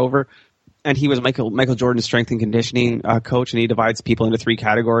S. Grover. And he was Michael Jordan's strength and conditioning coach, and he divides people into 3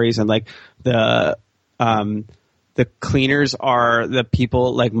 categories. And like the cleaners are the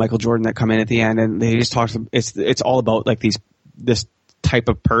people like Michael Jordan that come in at the end, and they just talk. It's all about like this type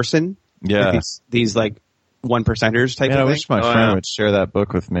of person. Yeah, like these like 1%ers type of thing. I wish my friend would share that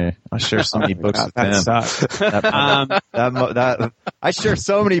book with me. I share so many books with him. I share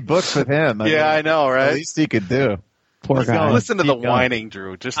so many books with him. I know, right? The least he could do. Poor guy. Listen to the whining,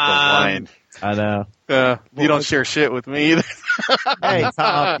 Drew. Just the whine. I know. You don't share shit with me either. Hey,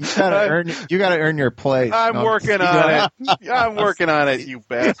 Tom, you gotta earn your place. I'm working on it. I'm working on it, you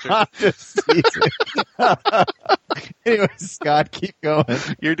bastard. Anyway, Scott, keep going.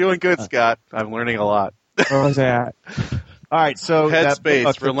 You're doing good, Scott. I'm learning a lot. Where was that? All right, so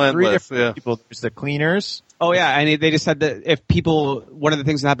Headspace, Relentless. People, there's the cleaners. Oh yeah, and they just said that one of the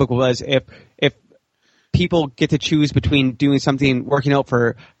things in that book was if people get to choose between doing something, working out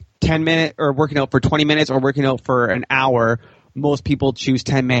for 10 minutes or working out for 20 minutes or working out for an hour, most people choose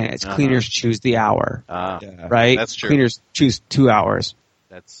 10 minutes. Cleaners choose the hour. Right? That's true. Cleaners choose 2 hours.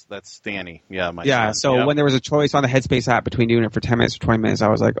 That's Danny. Yeah, son. So when there was a choice on the Headspace app between doing it for 10 minutes or 20 minutes, I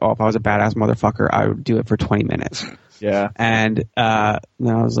was like, if I was a badass motherfucker, I would do it for 20 minutes. Yeah. And then I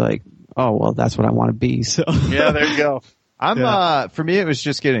was like, oh, well, that's what I want to be. So yeah, there you go. For me, it was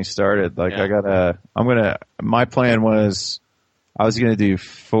just getting started. Like my plan was I was going to do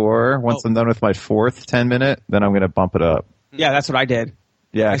 4. Once I'm done with my 4th 10-minute, then I'm going to bump it up. Yeah, that's what I did.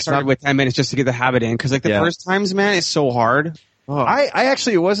 Yeah. I started with 10 minutes just to get the habit in. Cause like the first times, man, it's so hard. Oh. I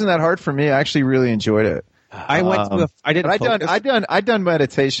actually, it wasn't that hard for me. I actually really enjoyed it. I'd done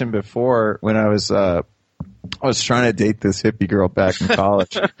meditation before when I was trying to date this hippie girl back in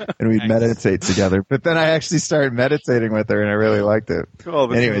college, and we'd meditate together. But then I actually started meditating with her, and I really liked it.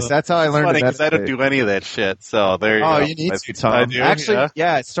 Cool. Anyways, that's how I learned to meditate. Because I don't do any of that shit. So there you go. Oh, you need to, Tom. I do,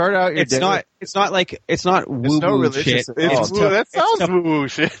 actually, start out your day. It's not woo-woo shit. That sounds woo-woo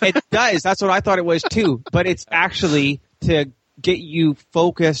shit. It does. That's what I thought it was too. But it's actually to get you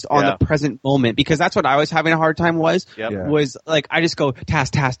focused on the present moment, because that's what I was having a hard time was like I just go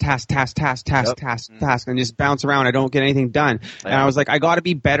task, and just bounce around. I don't get anything done. And I was like, I got to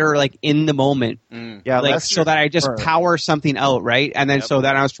be better like in the moment. So that I just power something out, right? And then so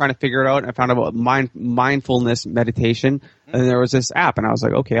then I was trying to figure it out, and I found out about mindfulness meditation, and there was this app, and I was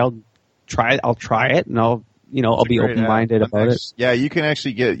like, okay, I'll try it, and I'll be open-minded about it. Yeah, you can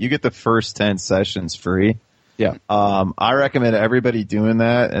actually get the first 10 sessions free. Yeah. I recommend everybody doing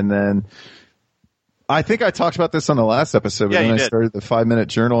that. And then I think I talked about this on the last episode, but then I started the 5-minute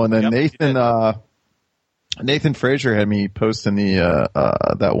journal, and then Nathan Nathan Frazier had me post in the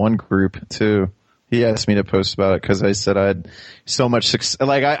that one group too. He asked me to post about it because I said I had so much success.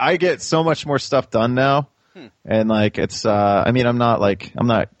 Like I get so much more stuff done now, and like it's. I mean, I'm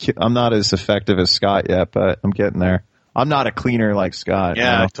not as effective as Scott yet, but I'm getting there. I'm not a cleaner like Scott.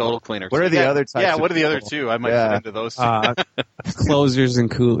 Yeah, you know? total cleaner. What are the other types? Yeah, of what are the people? other two? I might get into those two. Closers and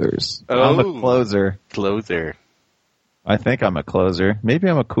coolers. I'm a closer. Closer. I think I'm a closer. Maybe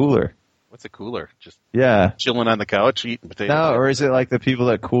I'm a cooler. What's a cooler? Just Yeah. chilling on the couch eating potatoes. No, or is it like the people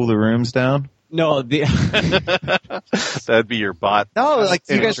that cool the rooms down? No, That'd be your bot. No, like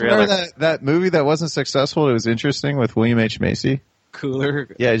do you guys trailer. remember that movie that wasn't successful? It was interesting with William H. Macy. cooler.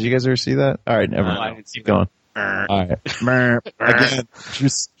 Yeah, did you guys ever see that? All right, never No, I mind. didn't see Keep going. All All right. Again,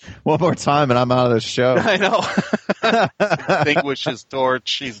 just one more time and I'm out of the show. I know. Extinguishes torch.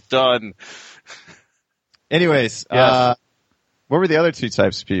 She's done. Anyways, Yes. what were the other two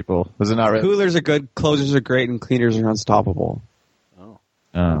types of people? Was it not really? Coolers are good, closers are great, and cleaners are unstoppable.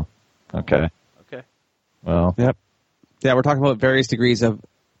 Oh, okay. Okay. Well, Yep. Yeah, we're talking about various degrees of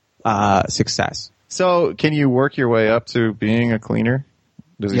success. so can you work your way up to being a cleaner?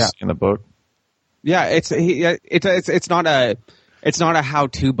 Does he Yeah. say in the book? Yeah, it's not a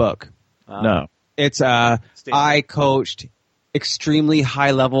how-to book. No. It's I coached extremely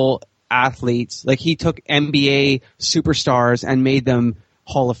high-level athletes. Like he took NBA superstars and made them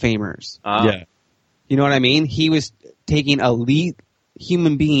Hall of Famers. Yeah. You know what I mean? He was taking elite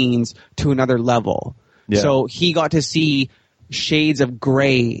human beings to another level. Yeah. So he got to see shades of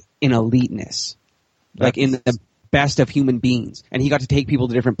gray in eliteness, like in the best of human beings. And he got to take people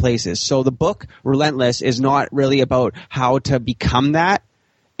to different places. So the book, Relentless, is not really about how to become that.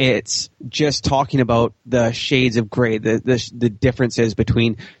 It's just talking about the shades of gray, the differences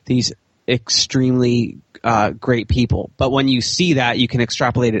between these extremely great people. But when you see that, you can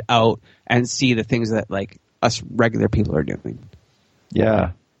extrapolate it out and see the things that like us regular people are doing.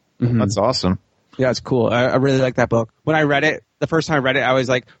 Yeah. That's awesome. Yeah, it's cool. I really like that book. When I read it, the first time I read it, I was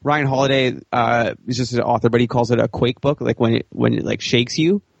like, Ryan Holiday is just an author, but he calls it a quake book, like when it like shakes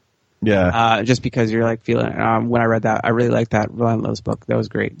you. Yeah. Just because you're like feeling. When I read that, I really liked that Relentless book. That was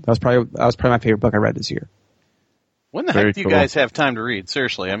great. That was probably my favorite book I read this year. When the Very heck do you cool. guys have time to read?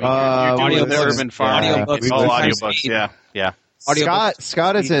 Seriously, I mean, you're doing the audiobooks. Urban Farm. Audiobooks. All Two-time audiobooks. speed. Yeah.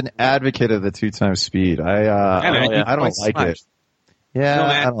 Scott is an advocate of the 2x speed. I don't like it. Yeah, No, I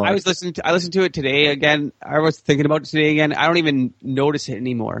man. don't like I listened to it today again. I was thinking about it today again. I don't even notice it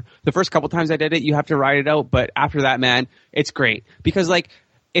anymore. The first couple times I did it, you have to write it out, but after that, man, it's great. Because like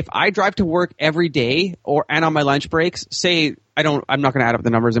if I drive to work every day and on my lunch breaks, say I'm not going to add up the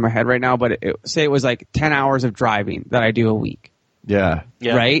numbers in my head right now, but say it was like 10 hours of driving that I do a week. Yeah.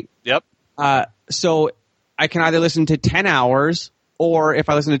 Right? Yep. So I can either listen to 10 hours or if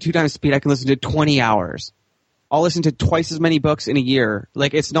I listen to 2x speed, I can listen to 20 hours. I'll listen to twice as many books in a year.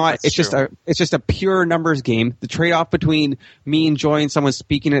 Like it's just a pure numbers game. The trade-off between me enjoying someone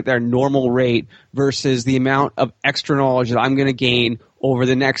speaking at their normal rate versus the amount of extra knowledge that I'm going to gain over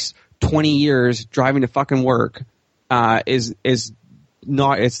the next 20 years driving to fucking work is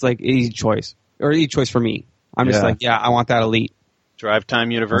not. It's like easy choice for me. I'm just like, I want that elite. Drive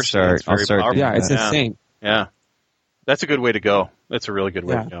Time University. I'll It's very start powerful. Yeah, it's insane. Yeah. That's a good way to go. That's a really good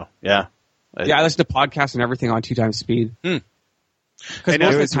way to go. Yeah. Yeah, I listen to podcasts and everything on 2x speed. It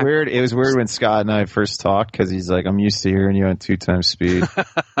was weird. It was weird when Scott and I first talked because he's like, "I'm used to hearing you on 2x speed."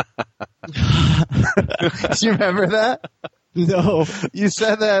 Do you remember that? No. You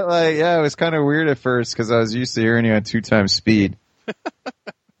said that like, yeah, it was kind of weird at first because I was used to hearing you on 2x speed,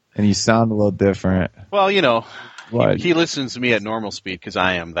 and you sound a little different. Well, you know, What? he listens to me at normal speed because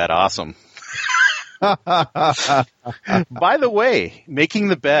I am that awesome. By the way, making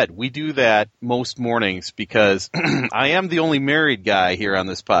the bed, we do that most mornings because I am the only married guy here on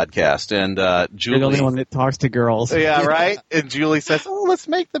this podcast, and Julie. You're the only one that talks to girls. Yeah, right? And Julie says, "Oh, let's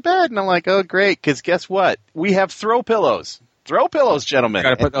make the bed." And I'm like, "Oh, great, because guess what? We have throw pillows. Throw pillows, gentlemen.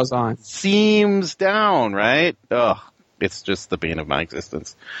 Gotta put those on. Seams down, right? Ugh, it's just the bane of my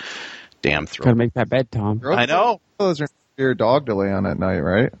existence. Damn throw. Gotta make that bed, Tom. I know. Those are your dog to lay on at night,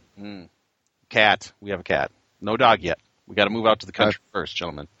 right? Cat. We have a cat. No dog yet. We got to move out to the country first,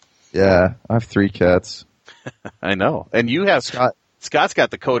 gentlemen. Yeah, I have 3 cats. I know. And you have Scott's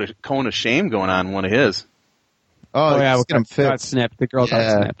got the cone of shame going on in one of his. Oh yeah, we get them got fixed. snipped. The girl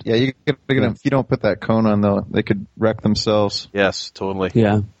got snipped. Yeah, you get them. If you don't put that cone on, though, they could wreck themselves. Yes, totally.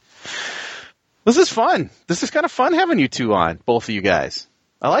 Yeah. This is fun. This is kind of fun having you two on, both of you guys.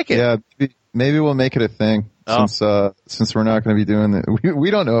 I like it. Yeah, maybe we'll make it a thing since we're not going to be doing it.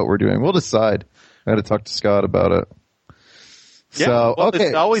 We don't know what we're doing. We'll decide. I got to talk to Scott about it. Yeah, So, well, okay.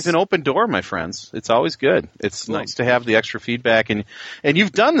 it's always an open door, my friends. It's always good. It's nice to have the extra feedback. And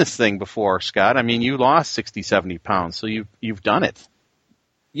you've done this thing before, Scott. I mean, you lost 60, 70 pounds, so you've done it.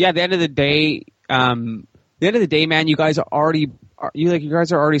 Yeah, at the end of the day, man, you guys are already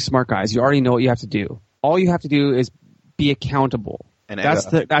smart guys. You already know what you have to do. All you have to do is be accountable. And that's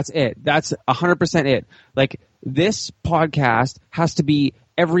it. That's 100% it. Like, this podcast has to be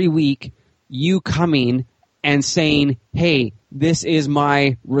every week you coming and saying, hey, this is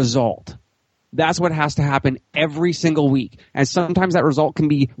my result. That's what has to happen every single week. And sometimes that result can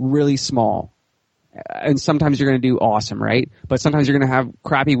be really small. And sometimes you're going to do awesome, right? But sometimes you're going to have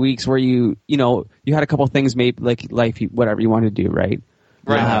crappy weeks where you had a couple things maybe like life, whatever you want to do, right?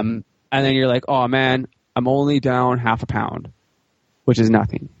 Right. And then you're like, oh man, I'm only down half a pound, which is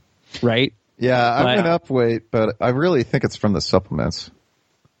nothing, right? Yeah, I went up weight, but I really think it's from the supplements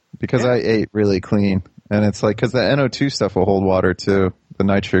because I ate really clean. And it's like, because the NO2 stuff will hold water too, the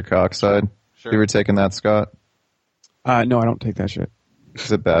nitric oxide. Sure. You were taking that, Scott? No, I don't take that shit.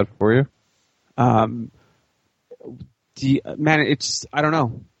 Is it bad for you? Man, it's, I don't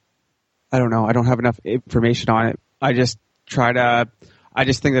know. I don't have enough information on it. I just think that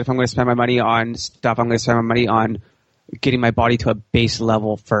if I'm going to spend my money on stuff, I'm going to spend my money on getting my body to a base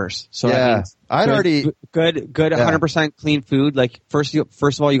level first. So yeah, that means good 100% clean food. Like first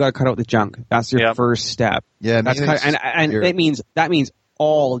of all, you got to cut out the junk. That's your first step. Yeah, and that means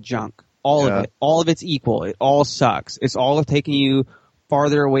all junk, all of it, all of it's equal. It all sucks. It's all taking you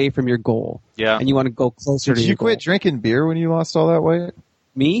farther away from your goal. Yeah, and you want to go closer to your goal. Did you quit drinking beer when you lost all that weight?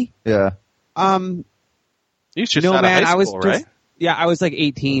 Me? Yeah. You should out of high school, right? I was like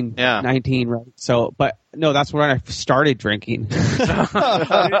 18, 19, right? So, but no, that's when I started drinking.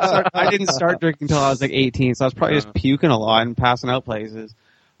 I didn't start drinking until I was like 18, so I was probably just puking a lot and passing out places.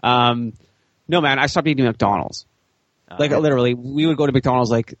 No, man, I stopped eating McDonald's. Like literally, we would go to McDonald's.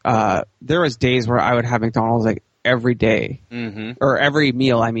 Like there was days where I would have McDonald's like every day or every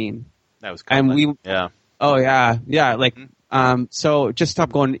meal. I mean, that was common. Like so just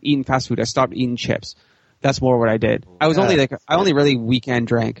stopped eating fast food. I stopped eating chips. That's more what I did. I was I only really weekend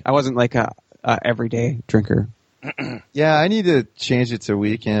drank. I wasn't like a everyday drinker. Yeah, I need to change it to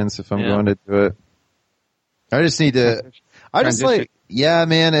weekends if I'm going to do it. I just need to.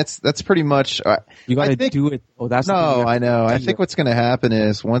 Man, that's pretty much. You got to do it. Oh, that's I know. I think what's going to happen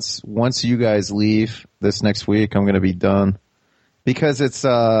is once you guys leave this next week, I'm going to be done because it's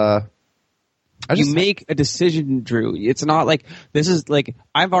you make a decision, Drew. It's not like this is like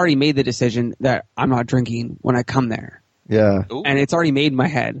I've already made the decision that I'm not drinking when I come there. Yeah. Ooh. And it's already made in my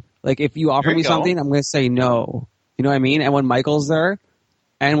head. Like if you offer me something, I'm going to say no. You know what I mean? And when Michael's there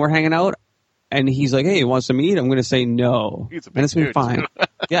and we're hanging out and he's like, hey, you want some meat? I'm going to say no. And it's going to be fine.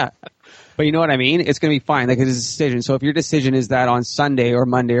 Yeah. But you know what I mean? It's going to be fine. Like it's a decision. So if your decision is that on Sunday or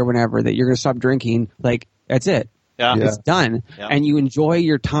Monday or whenever that you're going to stop drinking, like that's it. Yeah. It's done. Yeah. And you enjoy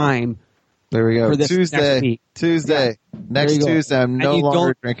your time. There we go. Tuesday. Yeah. Next Tuesday, I'm no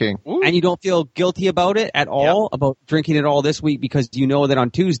longer drinking. And you don't feel guilty about it at all, about drinking it all this week because you know that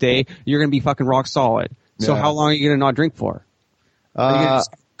on Tuesday, you're going to be fucking rock solid. So how long are you going to not drink for? Are you going to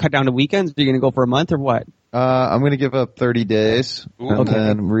just cut down to weekends? Are you going to go for a month or what? I'm going to give up 30 days and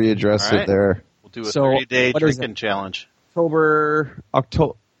then readdress it there. We'll do a 30-day drinking challenge. November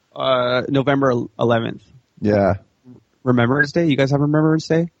 11th. Yeah. Remembrance Day? You guys have Remembrance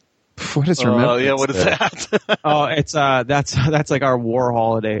Day? What is Remembrance Day? Oh, yeah, what is that? It's that's like our war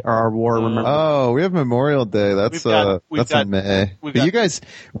holiday or our war remembrance. Oh, we have Memorial Day. That's in May. But you guys,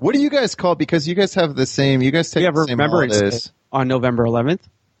 what do you guys call it? Because you guys have the same. You guys take the same holidays. Day on November 11th.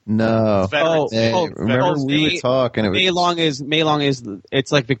 No. Remember we would talk and it was May long is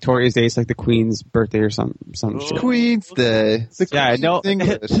it's like Victoria's Day. It's like the Queen's birthday or some shit. Queen's Day.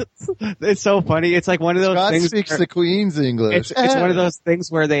 English. It's so funny. It's like one of those things. Scott speaks the Queen's English. It's one of those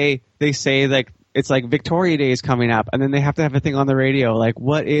things where they say like it's like Victoria Day is coming up, and then they have to have a thing on the radio like,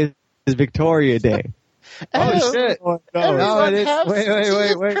 what is Victoria Day? Oh shit! No, it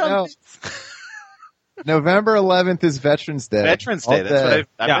is. Wait! No. November 11th is Veterans Day. Veterans Day. That's what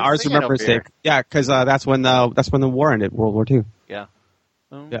I've been ours Remembrance Day. Yeah, because that's when the war ended, World War II. Yeah.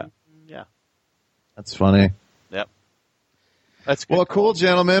 Yeah. That's funny. Yep. That's good. Well, cool,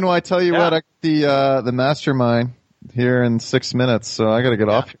 gentlemen. Well, I tell you what, I got the mastermind here in 6 minutes, so I got to get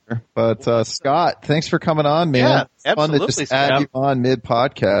off here. But Scott, thanks for coming on, man. Yeah, it's fun to just add you on mid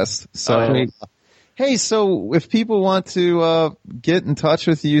podcast. So. Hey, so if people want to get in touch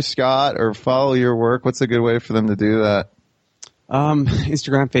with you, Scott, or follow your work, what's a good way for them to do that?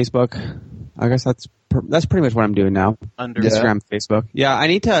 Instagram, Facebook. I guess that's pretty much what I'm doing now. Under Instagram, Facebook. Yeah, I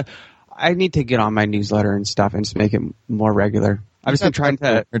need to. I need to get on my newsletter and stuff and just make it more regular. I've just been trying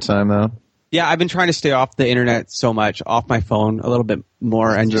to. Your time though. Yeah, I've been trying to stay off the internet so much, off my phone a little bit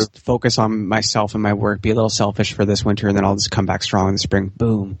more, and just focus on myself and my work. Be a little selfish for this winter, and then I'll just come back strong in the spring.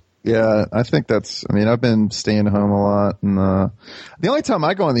 Boom. Yeah, I think that's. I mean, I've been staying home a lot, and the only time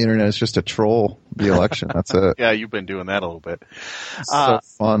I go on the internet is just to troll the election. That's it. Yeah, you've been doing that a little bit. So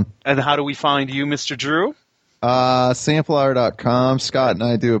fun. And how do we find you, Mr. Drew? Samplehour.com. Scott and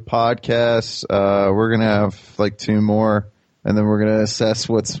I do a podcast. We're gonna have like 2 more, and then we're gonna assess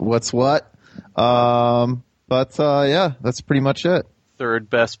what's what. Yeah, that's pretty much it. Third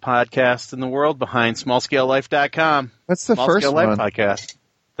best podcast in the world behind SmallScaleLife.com. That's the first Small Scale one. Life podcast.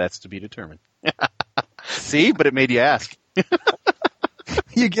 That's to be determined. See, but it made you ask.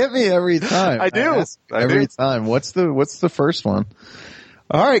 You get me every time. I do. Every time. What's the first one?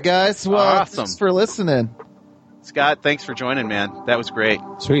 All right, guys. Well, awesome. Thanks for listening. Scott, thanks for joining, man. That was great.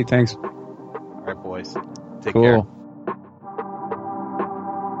 Sweet, thanks. All right, boys. Take Cool. care.